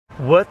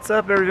What's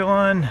up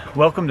everyone?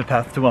 Welcome to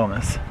Path to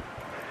Wellness.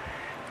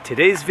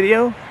 Today's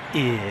video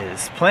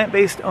is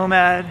plant-based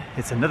Omad.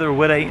 It's another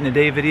what I eat in a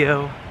day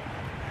video.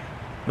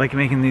 I like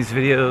making these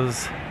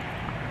videos.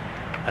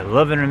 I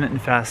love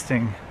intermittent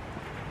fasting.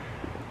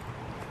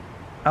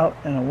 Out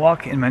on a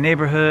walk in my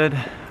neighborhood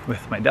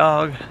with my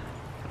dog,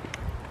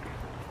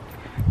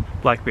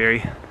 Blackberry.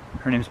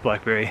 Her name's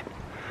Blackberry.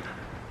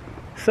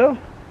 So,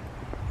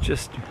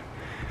 just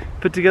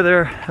put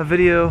together a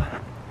video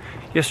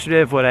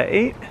yesterday of what I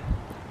ate.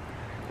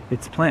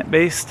 It's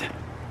plant-based,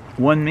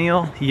 one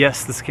meal.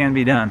 Yes, this can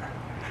be done.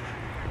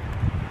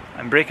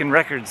 I'm breaking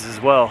records as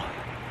well.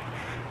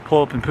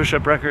 Pull-up and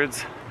push-up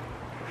records.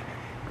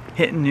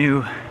 Hitting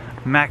new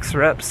max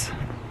reps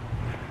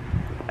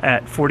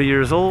at 40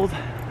 years old.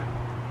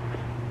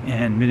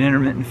 And been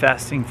intermittent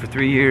fasting for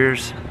 3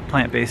 years,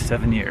 plant-based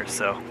 7 years.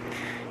 So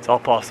it's all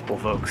possible,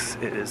 folks.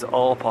 It is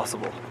all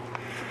possible.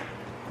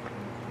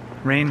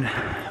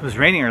 It was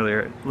raining earlier,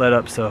 it let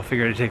up, so I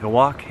figured I'd take a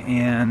walk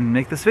and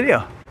make this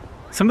video.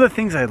 Some of the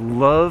things I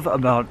love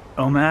about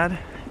Omad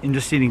in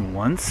just eating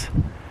once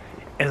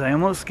is I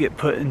almost get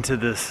put into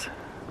this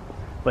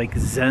like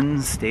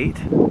Zen state,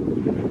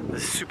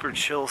 this super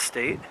chill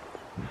state.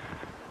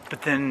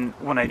 But then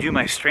when I do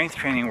my strength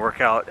training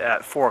workout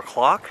at 4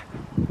 o'clock,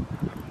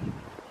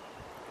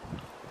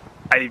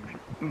 I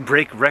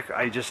break record.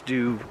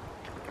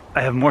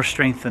 I have more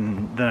strength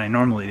than I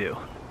normally do.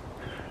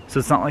 So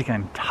it's not like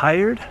I'm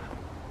tired,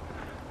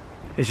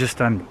 it's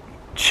just I'm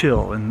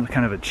chill, in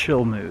kind of a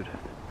chill mood.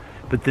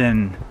 But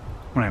then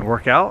when I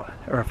work out,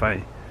 or if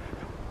I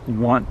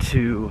want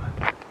to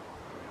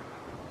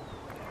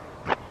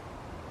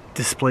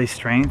display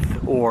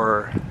strength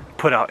or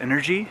put out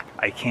energy,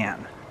 I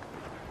can.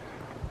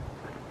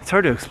 It's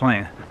hard to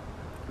explain,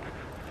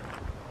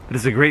 but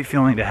it's a great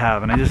feeling to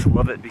have, and I just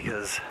love it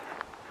because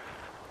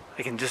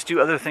I can just do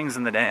other things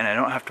in the day and I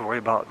don't have to worry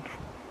about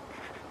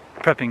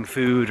prepping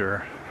food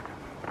or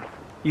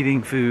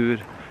eating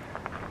food.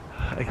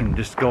 I can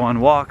just go on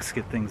walks,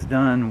 get things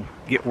done,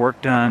 get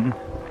work done,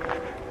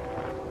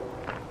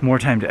 more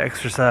time to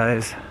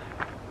exercise.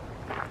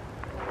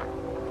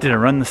 Did a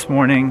run this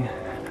morning.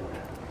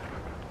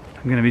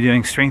 I'm going to be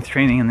doing strength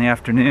training in the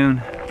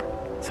afternoon,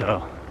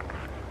 so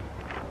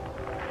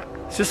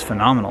it's just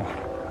phenomenal.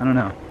 I don't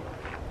know.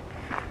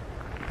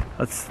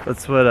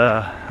 That's what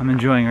I'm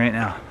enjoying right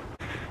now.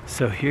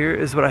 So here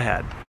is what I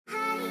had.